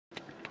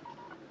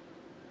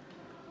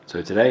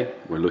So today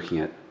we're looking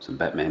at some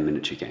Batman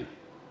miniature game,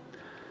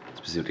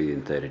 specifically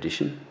in 3rd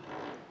edition,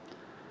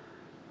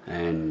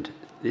 and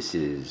this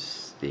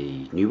is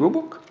the new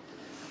rulebook,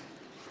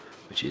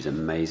 which is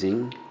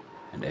amazing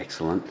and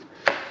excellent,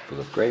 full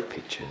of great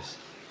pictures,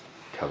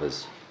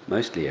 covers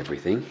mostly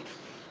everything.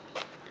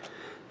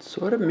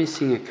 Sort of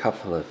missing a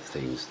couple of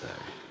things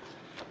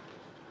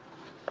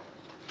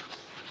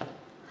though.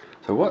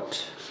 So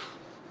what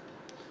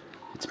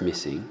it's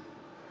missing,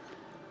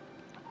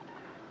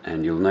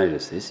 and you'll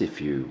notice this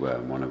if you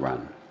want to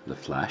run the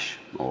Flash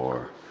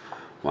or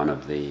one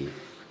of the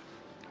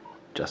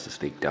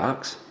Justice League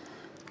Darks,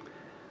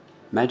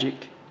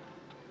 Magic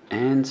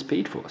and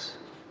Speed Force.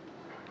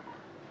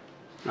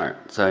 Alright,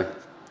 so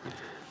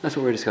that's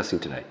what we're discussing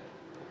today.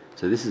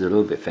 So this is a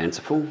little bit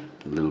fanciful,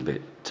 a little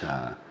bit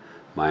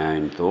my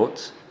own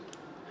thoughts,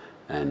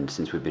 and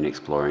since we've been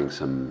exploring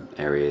some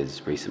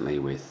areas recently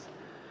with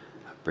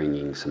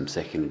bringing some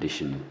 2nd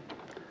edition,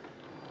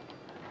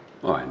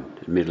 and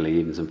admittedly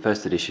even some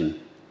 1st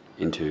edition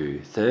into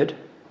 3rd,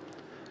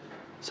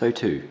 so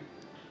too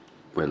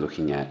we're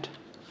looking at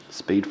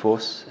Speed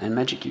Force and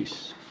Magic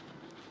use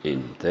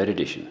in 3rd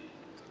edition.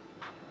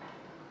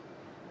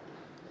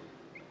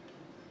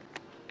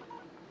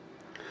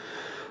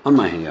 On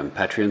my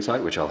Patreon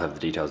site, which I'll have the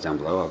details down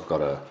below, I've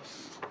got a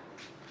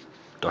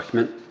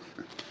document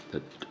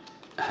that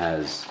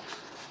has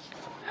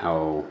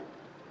how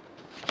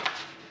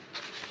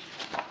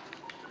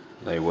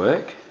they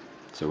work.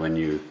 So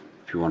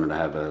if you wanted to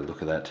have a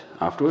look at that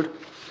afterward,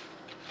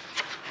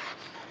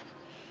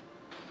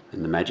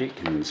 and the magic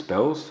and the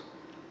spells.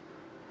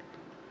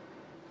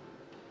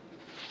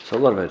 So a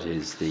lot of it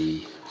is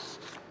the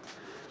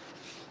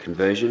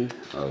conversion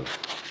of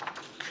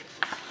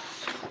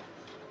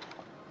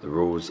the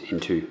rules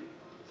into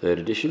 3rd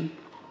edition.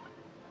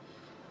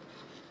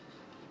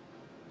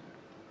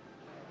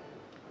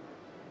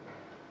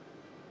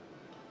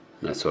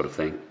 And that sort of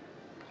thing.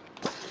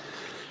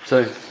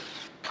 So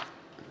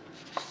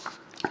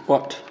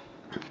what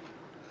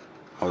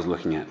I was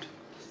looking at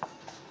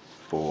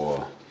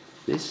for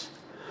this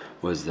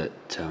was that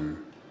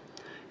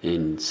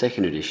in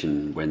 2nd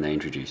edition, when they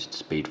introduced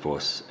Speed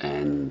Force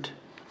and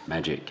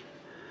Magic,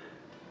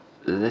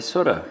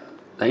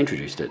 they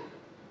introduced it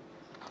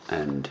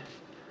and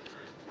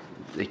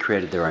they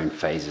created their own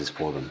phases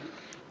for them.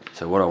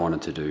 So what I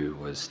wanted to do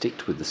was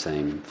stick with the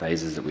same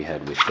phases that we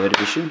had with 3rd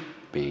edition,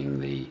 being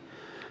the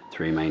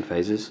 3 main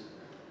phases,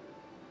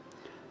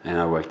 and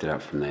I worked it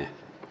out from there.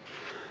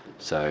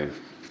 So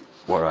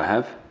what I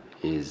have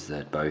is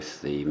that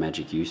both the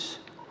Magic use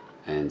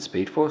and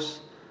Speed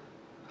Force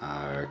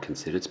are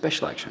considered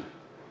special action.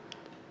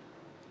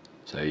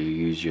 So you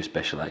use your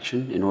special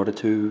action in order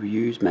to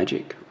use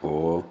Magic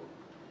or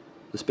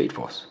the Speed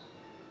Force.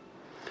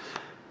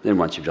 Then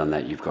once you've done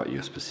that, you've got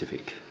your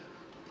specific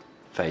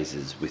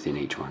phases within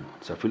each one.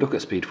 So if we look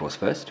at Speed Force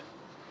first,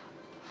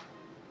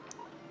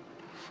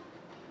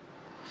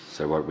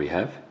 so what we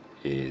have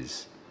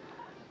is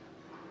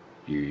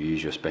you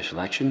use your special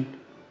action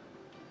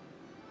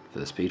for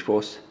the Speed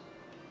Force,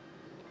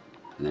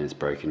 and then it's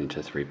broken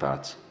into 3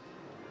 parts.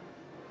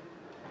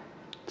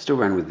 Still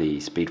ran with the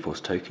Speed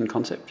Force token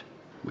concept,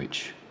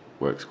 which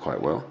works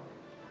quite well.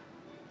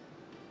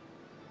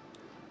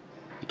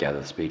 You gather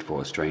the Speed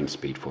Force, drain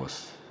Speed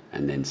Force,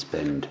 and then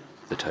spend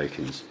the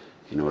tokens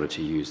in order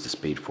to use the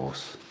Speed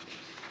Force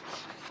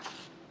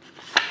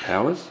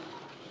powers.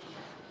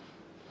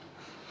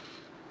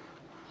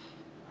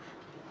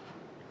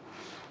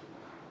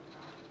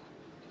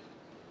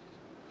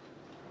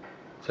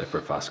 So for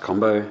a fast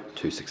combo,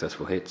 2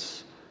 successful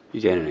hits,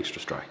 you gain an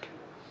extra strike.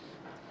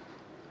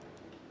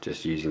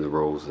 Just using the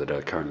rules that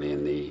are currently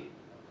in the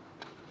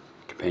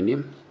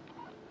compendium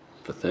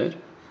for 3rd.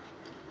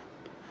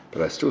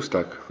 But I still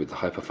stuck with the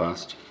hyper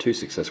fast, 2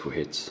 successful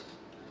hits.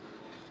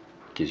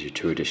 Gives you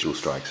 2 additional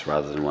strikes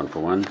rather than 1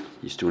 for 1.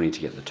 You still need to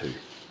get the 2.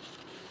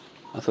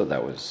 I thought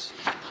that was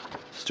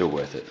still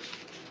worth it.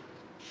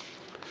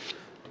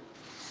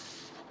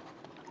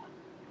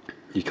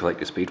 You collect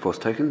your Speed Force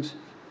tokens.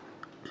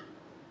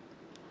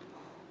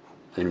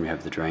 Then we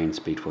have the drain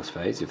Speed Force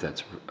phase, if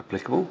that's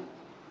applicable.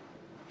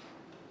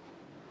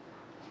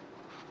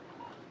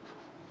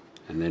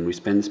 And then we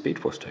spend the Speed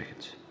Force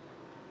tokens.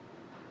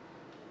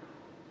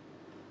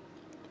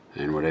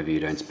 And whatever you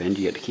don't spend,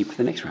 you get to keep for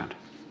the next round.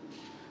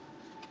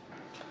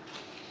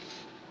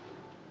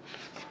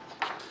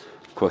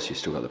 Of course, you've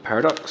still got the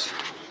paradox.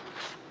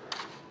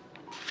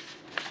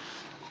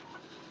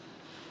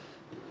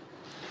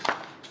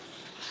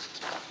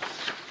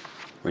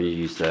 When you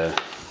use the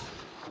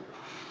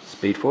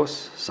Speed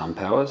Force, some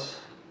powers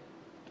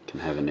can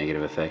have a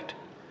negative effect,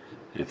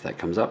 and if that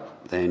comes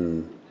up,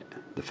 then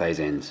the phase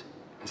ends,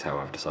 is how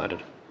I've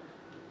decided.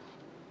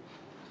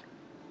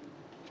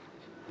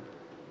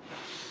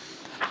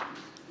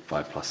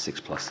 Five plus, 6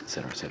 plus,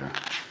 etc, etc.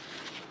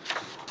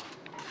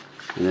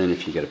 And then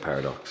if you get a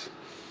paradox,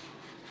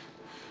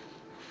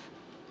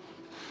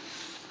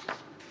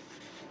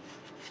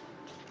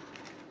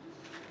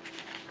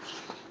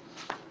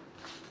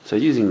 so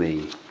using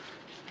the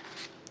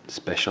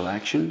special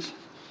actions,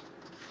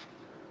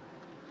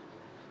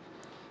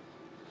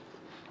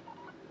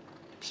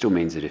 Still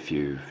means that if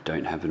you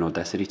don't have an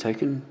Audacity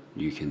token,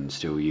 you can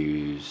still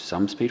use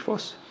some Speed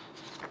Force,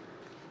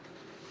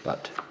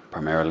 but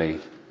primarily,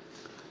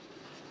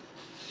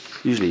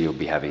 usually you'll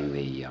be having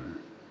the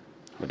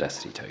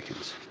Audacity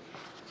tokens.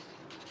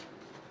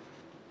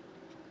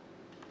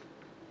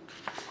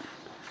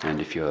 And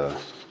if you're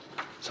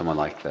someone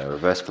like the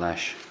Reverse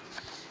Flash,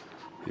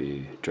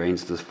 who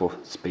drains the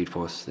Speed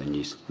Force, then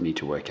you need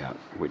to work out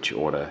which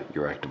order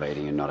you're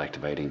activating and not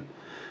activating.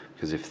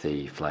 Because if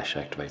the Flash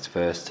activates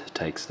first,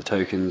 takes the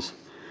tokens,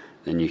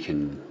 then you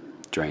can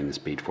drain the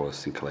Speed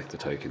Force and collect the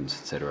tokens,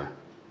 etc.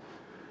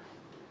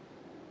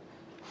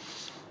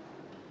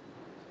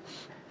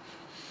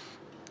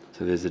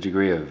 So there's a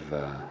degree of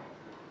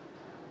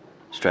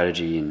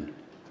strategy in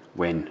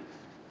when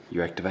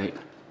you activate.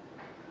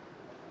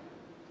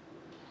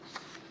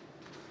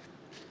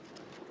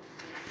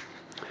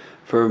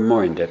 For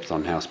more in depth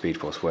on how Speed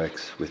Force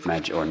works with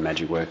Magic, or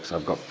Magic works,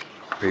 I've got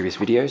previous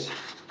videos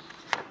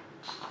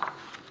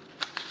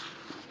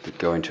that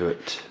go into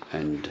it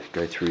and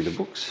go through the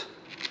books.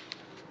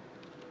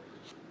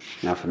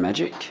 Now for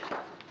Magic.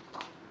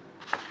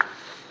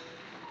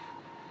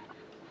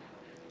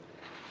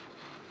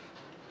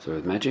 So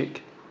with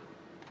Magic,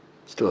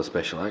 still a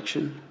special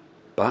action,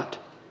 but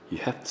you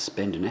have to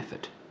spend an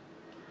effort.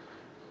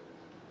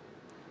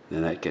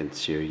 Then that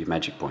gets you your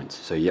Magic points.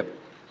 So yep,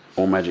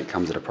 all Magic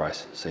comes at a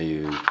price. So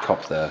you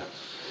cop the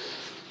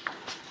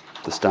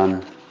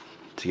stun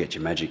to get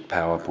your Magic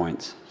power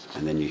points,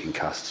 and then you can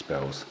cast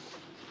spells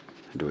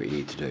and do what you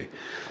need to do.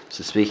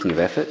 So speaking of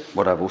effort,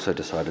 what I've also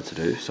decided to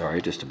do,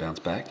 sorry, just to bounce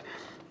back,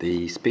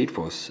 the Speed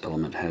Force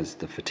element has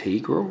the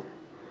fatigue rule,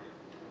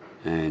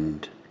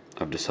 and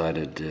I've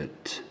decided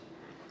that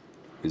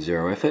with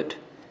 0 effort,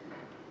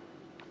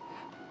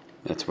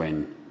 that's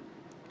when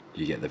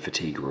you get the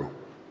fatigue rule.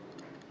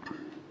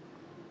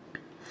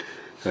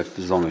 So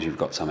as long as you've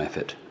got some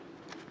effort.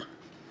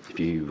 If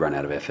you run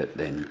out of effort,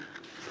 then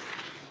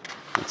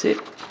that's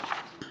it,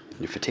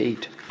 you're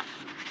fatigued.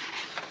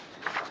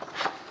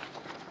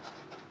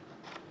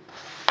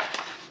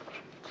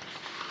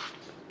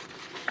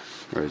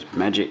 Whereas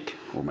Magic,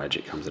 all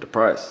Magic comes at a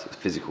price, it's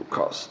physical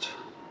cost.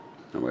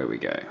 And away we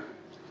go.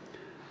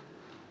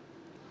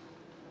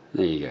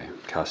 There you go,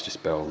 cast your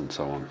spell and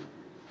so on.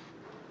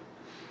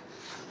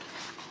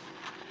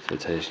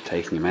 So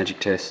taking a Magic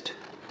test,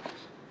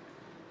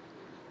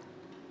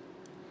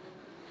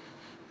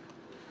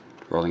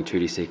 rolling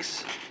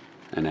 2d6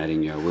 and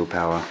adding your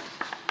willpower,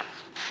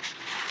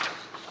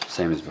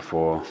 same as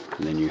before,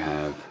 and then you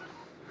have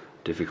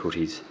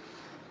difficulties,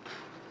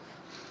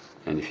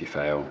 and if you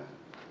fail,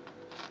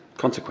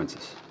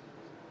 consequences.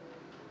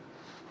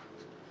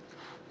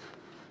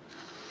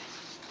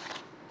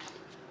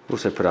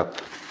 Also put up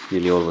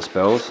nearly all the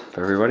spells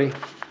for everybody,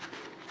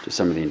 just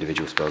some of the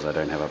individual spells I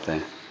don't have up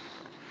there.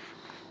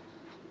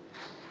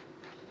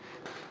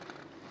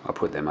 I'll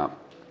put them up.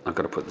 I've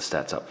got to put the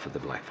stats up for the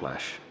Black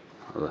Flash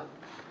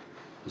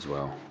as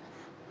well.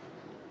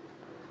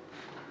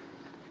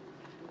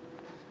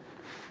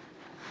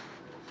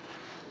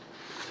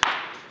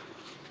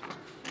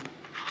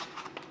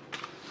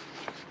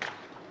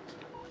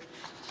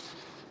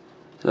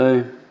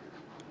 So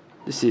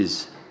this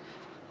is,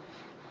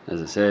 as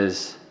it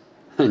says,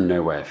 in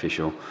no way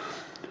official,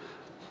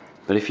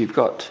 but if you've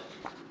got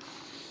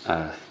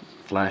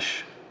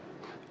Flash,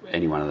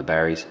 any one of the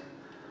Barrys,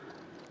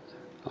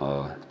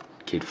 or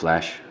Kid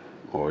Flash,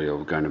 or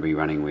you're going to be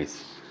running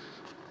with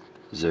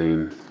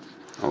Zoom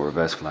or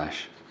Reverse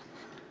Flash,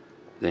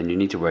 then you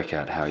need to work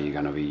out how you're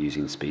going to be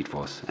using Speed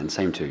Force. And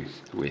same too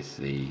with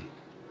the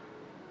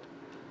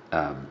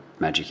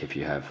Magic. If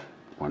you have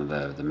one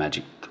of the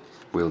Magic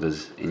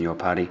wielders in your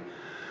party,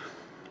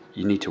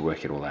 you need to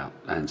work it all out.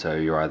 And so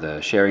you're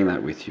either sharing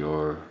that with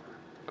your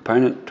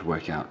opponent to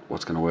work out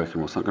what's going to work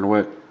and what's not going to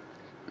work.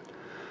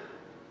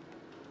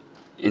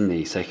 In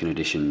the second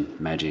edition,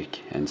 Magic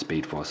and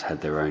Speed Force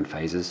had their own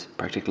phases,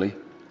 practically.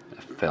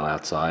 It fell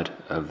outside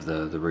of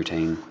the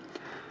routine.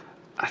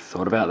 I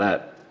thought about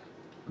that,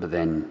 but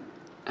then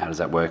how does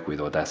that work with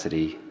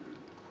Audacity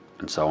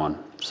and so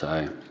on?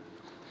 So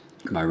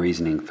my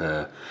reasoning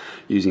for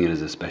using it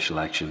as a special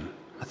action,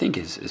 I think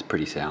is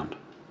pretty sound.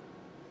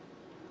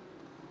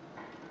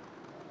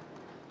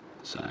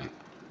 So,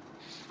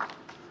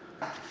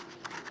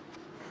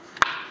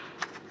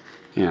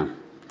 yeah.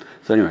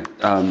 So anyway,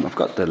 I've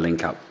got the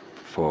link up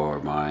for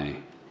my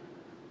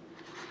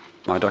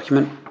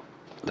document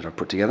that I've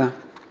put together.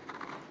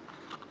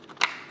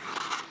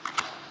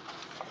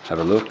 Have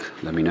a look,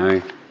 let me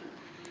know.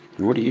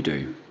 And what do you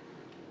do?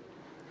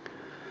 I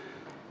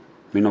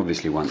mean,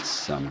 obviously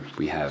once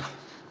we have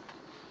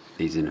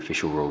these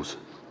unofficial rules,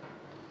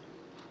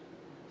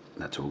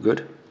 that's all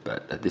good,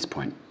 but at this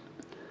point,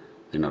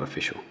 they're not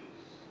official.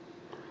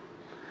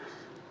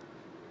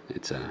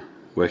 It's a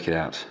work it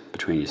out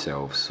between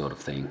yourselves sort of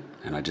thing,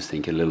 and I just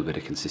think a little bit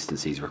of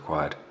consistency is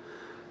required.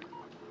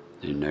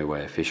 In no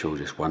way official,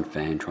 just one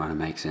fan trying to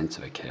make sense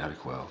of a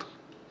chaotic world.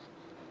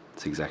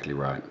 That's exactly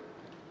right.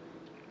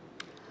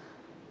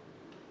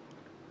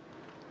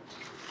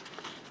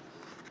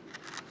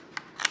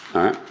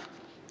 Alright.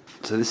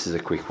 So this is a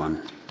quick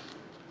one,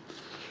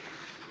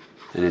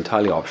 and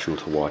entirely optional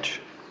to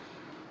watch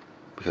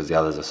because the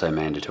others are so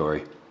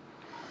mandatory.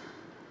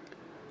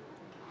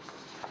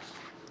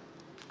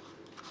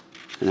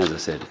 And as I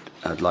said,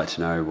 I'd like to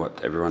know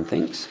what everyone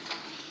thinks.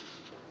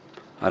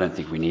 I don't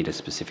think we need a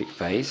specific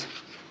phase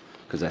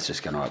because that's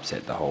just going to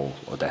upset the whole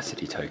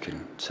Audacity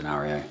token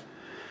scenario.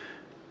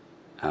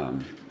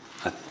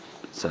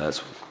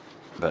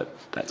 But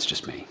that's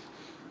just me.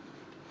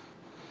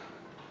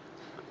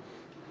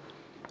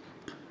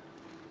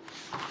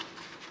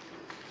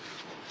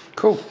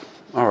 Cool.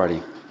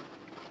 Alrighty.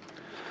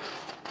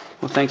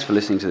 Well, thanks for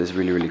listening to this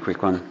really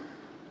quick one.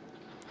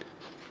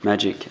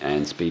 Magic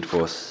and Speed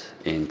Force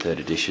in 3rd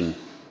edition.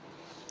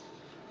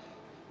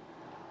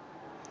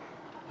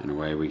 And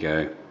away we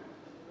go.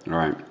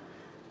 Alright.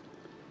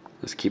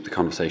 Let's keep the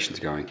conversations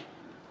going.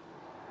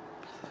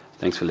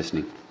 Thanks for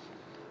listening.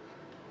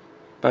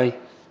 Bye.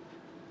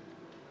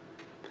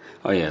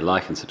 Oh yeah,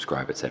 like and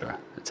subscribe, etc.,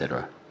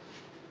 etc.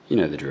 You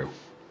know the drill.